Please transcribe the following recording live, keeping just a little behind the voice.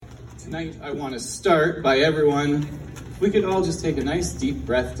Tonight I want to start by everyone, if we could all just take a nice deep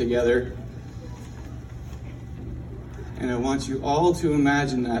breath together. And I want you all to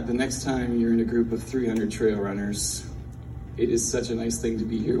imagine that the next time you're in a group of 300 trail runners, it is such a nice thing to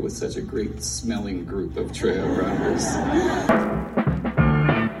be here with such a great smelling group of trail runners.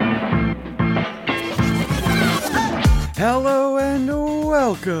 Hello and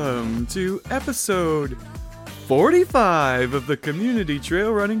welcome to episode 45 of the Community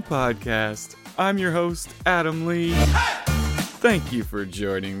Trail Running Podcast. I'm your host, Adam Lee. Thank you for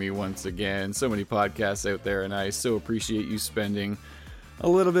joining me once again. So many podcasts out there, and I so appreciate you spending a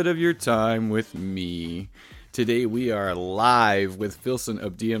little bit of your time with me. Today we are live with Filsan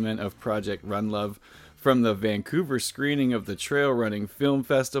Abdiaman of Project Run Love from the Vancouver screening of the Trail Running Film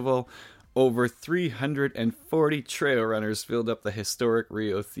Festival. Over 340 trail runners filled up the historic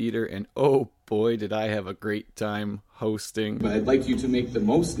Rio Theater, and oh boy, did I have a great time hosting. But I'd like you to make the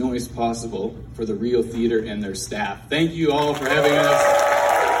most noise possible for the Rio Theater and their staff. Thank you all for having us.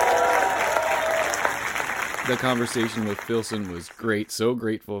 The conversation with Filsan was great. So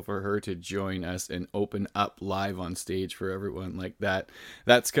grateful for her to join us and open up live on stage for everyone like that.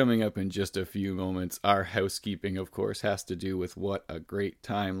 That's coming up in just a few moments. Our housekeeping, of course, has to do with what a great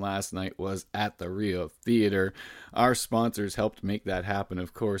time last night was at the Rio Theater. Our sponsors helped make that happen,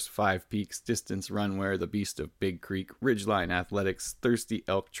 of course. Five Peaks, Distance Runwear, The Beast of Big Creek, Ridgeline Athletics, Thirsty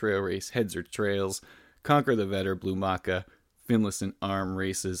Elk Trail Race, Heads or Trails, Conquer the Vetter, Blue Maca, Finlayson Arm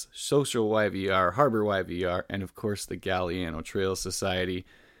Races, Social YVR, Harbor YVR, and of course the Galliano Trail Society.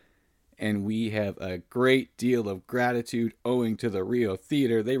 And we have a great deal of gratitude owing to the Rio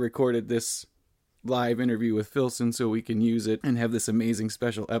Theater. They recorded this live interview with Filsan so we can use it and have this amazing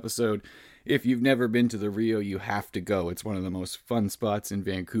special episode. If you've never been to the Rio, you have to go. It's one of the most fun spots in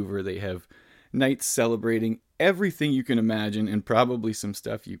Vancouver. They have nights celebrating everything you can imagine and probably some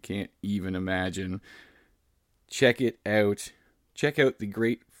stuff you can't even imagine. Check it out. Check out the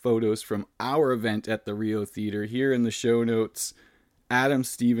great photos from our event at the Rio Theater here in the show notes. Adam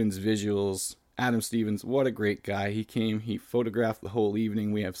Stevens visuals. Adam Stevens, what a great guy. He came, he photographed the whole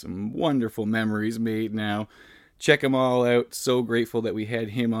evening. We have some wonderful memories made now. Check them all out. So grateful that we had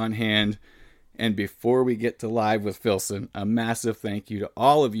him on hand. And before we get to live with Filsan, a massive thank you to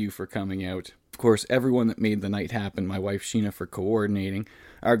all of you for coming out. Of course, everyone that made the night happen. My wife Sheena for coordinating.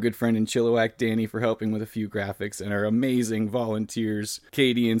 Our good friend in Chilliwack, Danny, for helping with a few graphics. And our amazing volunteers,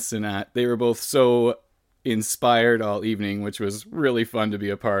 Katie and Sanat. They were both so inspired all evening, which was really fun to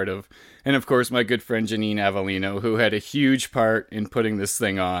be a part of. And of course, my good friend Janine Avellino, who had a huge part in putting this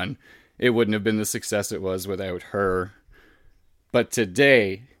thing on. It wouldn't have been the success it was without her. But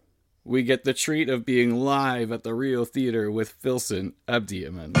today, we get the treat of being live at the Rio Theater with Filsan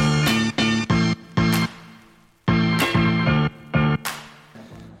Abdiaman.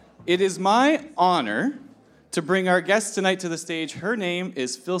 It is my honor to bring our guest tonight to the stage. Her name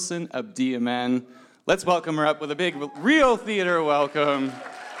is Filsan Abdiaman. Let's welcome her up with a big Rio Theater welcome.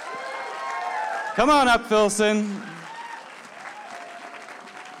 Come on up, Filsan.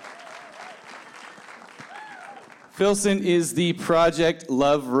 Filsan is the Project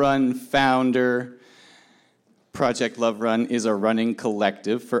Love Run founder. Project Love Run is a running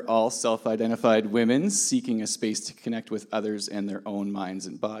collective for all self-identified women seeking a space to connect with others and their own minds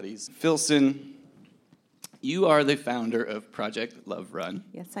and bodies. Filsan, you are the founder of Project Love Run.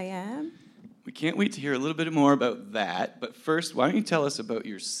 Yes, I am. We can't wait to hear a little bit more about that. But first, why don't you tell us about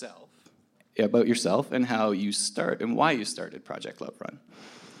yourself and how you start and why you started Project Love Run.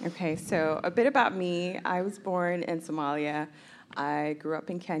 Okay, so a bit about me. I was born in Somalia. I grew up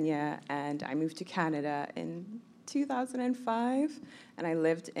in Kenya, and I moved to Canada in 2005, and I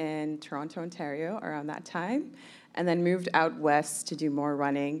lived in Toronto, Ontario around that time, and then moved out west to do more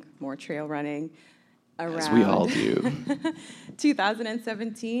running, more trail running. As we all do.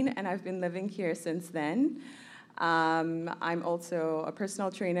 2017, and I've been living here since then. I'm also a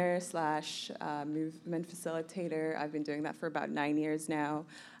personal trainer / movement facilitator. I've been doing that for about 9 years now.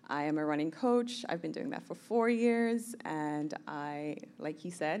 I am a running coach. I've been doing that for 4 years, and I, like he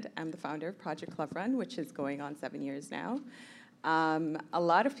said, am the founder of Project Love Run, which is going on 7 years now. A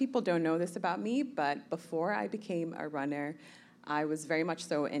lot of people don't know this about me, but before I became a runner, I was very much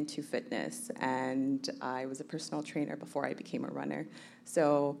so into fitness, and I was a personal trainer before I became a runner.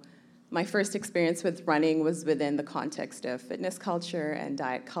 So my first experience with running was within the context of fitness culture and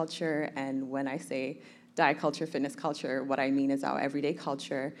diet culture, and when I say diet culture, fitness culture, what I mean is our everyday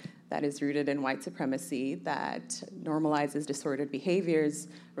culture that is rooted in white supremacy, that normalizes disordered behaviors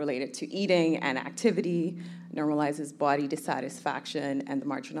related to eating and activity, normalizes body dissatisfaction, and the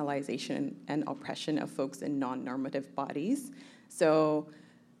marginalization and oppression of folks in non-normative bodies. So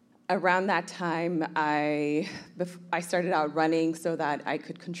around that time, I started out running so that I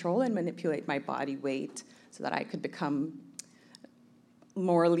could control and manipulate my body weight so that I could become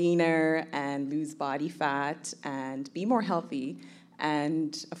more leaner and lose body fat and be more healthy.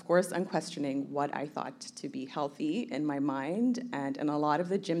 And of course, I'm questioning what I thought to be healthy in my mind. And in a lot of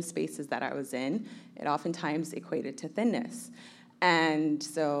the gym spaces that I was in, it oftentimes equated to thinness. And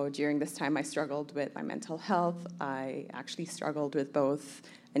so during this time, I struggled with my mental health. I actually struggled with both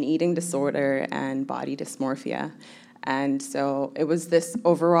an eating disorder and body dysmorphia. And so it was this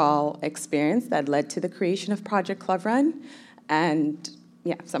overall experience that led to the creation of Project Club Run. And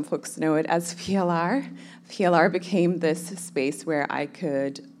yeah, some folks know it as PLR. PLR became this space where I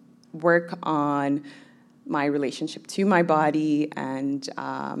could work on my relationship to my body and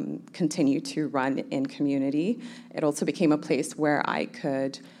continue to run in community. It also became a place where I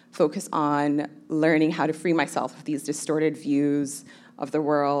could focus on learning how to free myself of these distorted views of the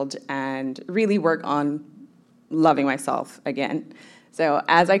world and really work on loving myself again. So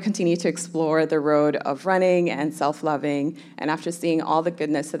as I continue to explore the road of running and self-loving, and after seeing all the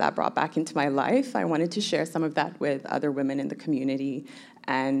goodness that brought back into my life, I wanted to share some of that with other women in the community.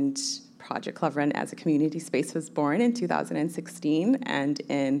 And Project Club Run as a community space was born in 2016, and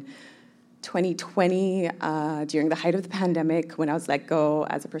in 2020, during the height of the pandemic, when I was let go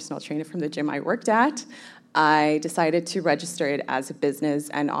as a personal trainer from the gym I worked at, I decided to register it as a business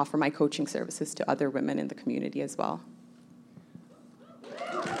and offer my coaching services to other women in the community as well.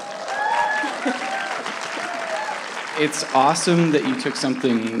 It's awesome that you took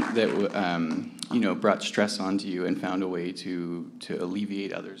something that brought stress onto you and found a way to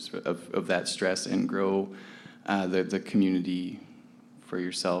alleviate others of that stress and grow the community for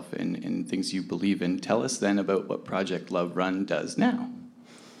yourself and things you believe in. Tell us then about what Project Love Run does now.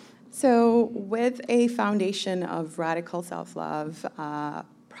 So with a foundation of radical self-love,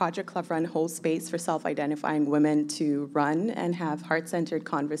 Project Club Run holds space for self-identifying women to run and have heart-centered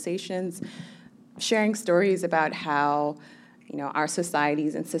conversations, sharing stories about how our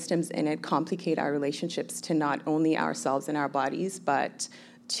societies and systems in it complicate our relationships to not only ourselves and our bodies, but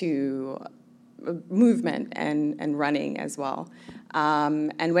to movement and running as well.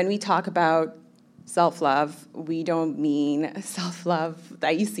 And when we talk about self-love, we don't mean self-love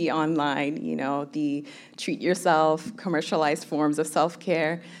that you see online, the treat yourself, commercialized forms of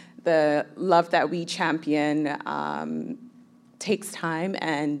self-care. The love that we champion takes time,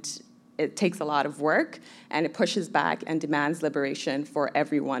 and it takes a lot of work, and it pushes back and demands liberation for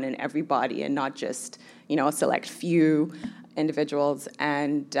everyone and everybody, and not just, a select few individuals.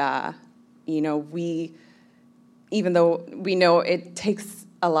 And, even though we know it takes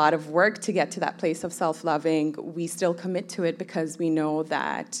a lot of work to get to that place of self-loving, we still commit to it because we know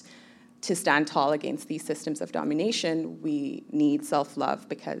that to stand tall against these systems of domination, we need self-love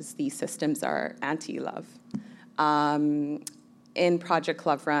because these systems are anti-love. In Project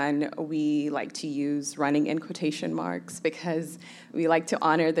Club Run, we like to use running in quotation marks because we like to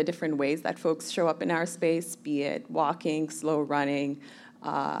honor the different ways that folks show up in our space, be it walking, slow running,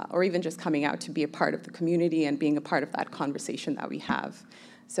 or even just coming out to be a part of the community and being a part of that conversation that we have.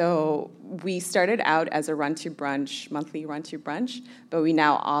 So we started out as a monthly run to brunch, but we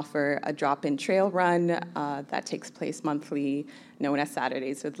now offer a drop-in trail run that takes place monthly, known as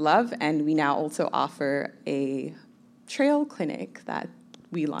Saturdays with Love, and we now also offer a trail clinic that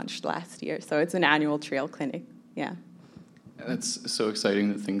we launched last year. So it's an annual trail clinic, yeah. That's so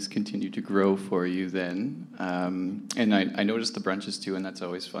exciting that things continue to grow for you then. And I noticed the brunches too, and that's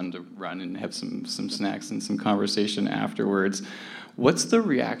always fun to run and have some snacks and some conversation afterwards. What's the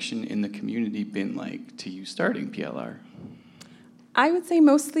reaction in the community been like to you starting PLR? I would say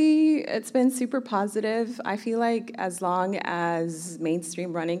mostly it's been super positive. I feel like as long as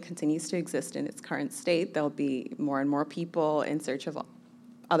mainstream running continues to exist in its current state, there'll be more and more people in search of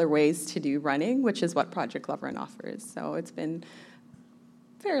other ways to do running, which is what Project Club Run offers. So it's been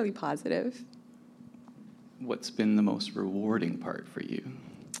fairly positive. What's been the most rewarding part for you?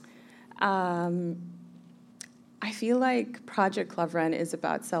 I feel like Project Club Run is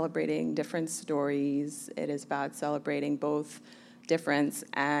about celebrating different stories. It is about celebrating both difference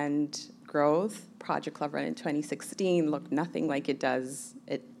and growth. Project Club Run in 2016 looked nothing like it does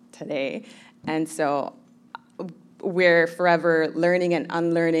it today. And so we're forever learning and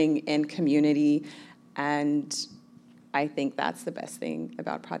unlearning in community, and I think that's the best thing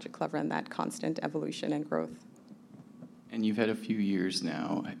about Project Club Run, that constant evolution and growth. And you've had a few years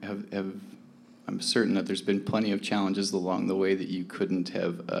now. I'm certain that there's been plenty of challenges along the way that you couldn't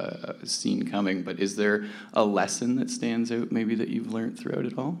have seen coming, but is there a lesson that stands out maybe that you've learned throughout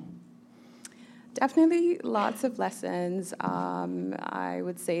it all? Definitely lots of lessons. I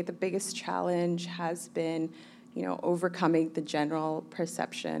would say the biggest challenge has been, overcoming the general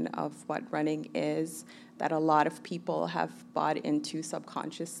perception of what running is that a lot of people have bought into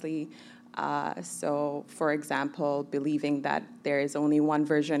subconsciously. So, for example, believing that there is only one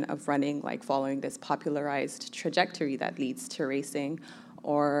version of running, like following this popularized trajectory that leads to racing,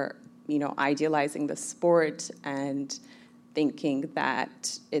 or, idealizing the sport and thinking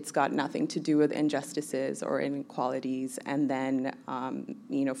that it's got nothing to do with injustices or inequalities, and then,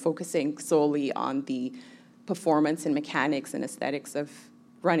 focusing solely on the performance and mechanics and aesthetics of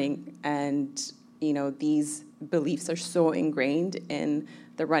running. And, these beliefs are so ingrained in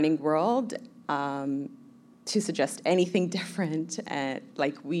the running world, to suggest anything different,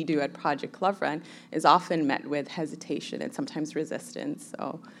 like we do at Project Love Run, is often met with hesitation and sometimes resistance.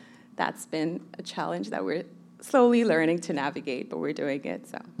 So that's been a challenge that we're slowly learning to navigate, but we're doing it.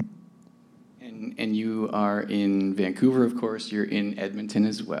 So. And you are in Vancouver, of course. You're in Edmonton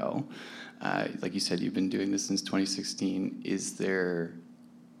as well. Like you said, you've been doing this since 2016. Is there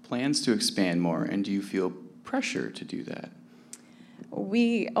plans to expand more, and do you feel pressure to do that?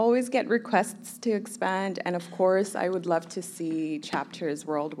 We always get requests to expand, and of course, I would love to see chapters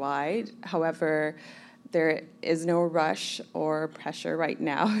worldwide. However, there is no rush or pressure right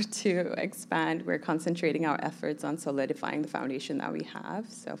now to expand. We're concentrating our efforts on solidifying the foundation that we have.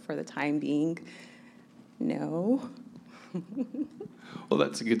 So for the time being, no. Well,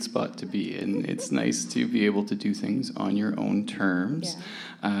 that's a good spot to be in. It's nice to be able to do things on your own terms.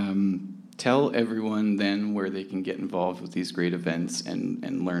 Yeah. Tell everyone then where they can get involved with these great events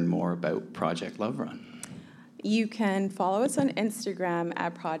and learn more about Project Love Run. You can follow us on Instagram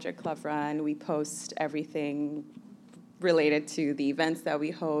at Project Love Run. We post everything related to the events that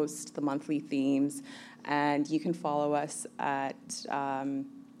we host, the monthly themes, and you can follow us at on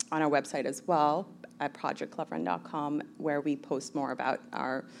our website as well at projectloverun.com, where we post more about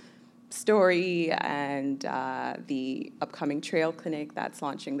our story and the upcoming trail clinic that's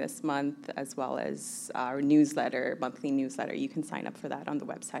launching this month, as well as our newsletter, monthly newsletter. You can sign up for that on the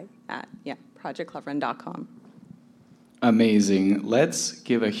website at projectloverun.com. Amazing. Let's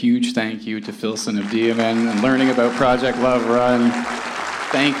give a huge thank you to Filsan Abdiaman and learning about Project Love Run.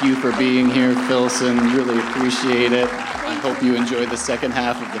 Thank you for being here, Filsan. Really appreciate it. I hope you enjoyed the second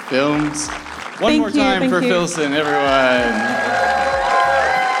half of the films. One more time for Filsan, everyone.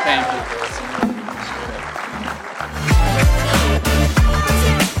 Thank you.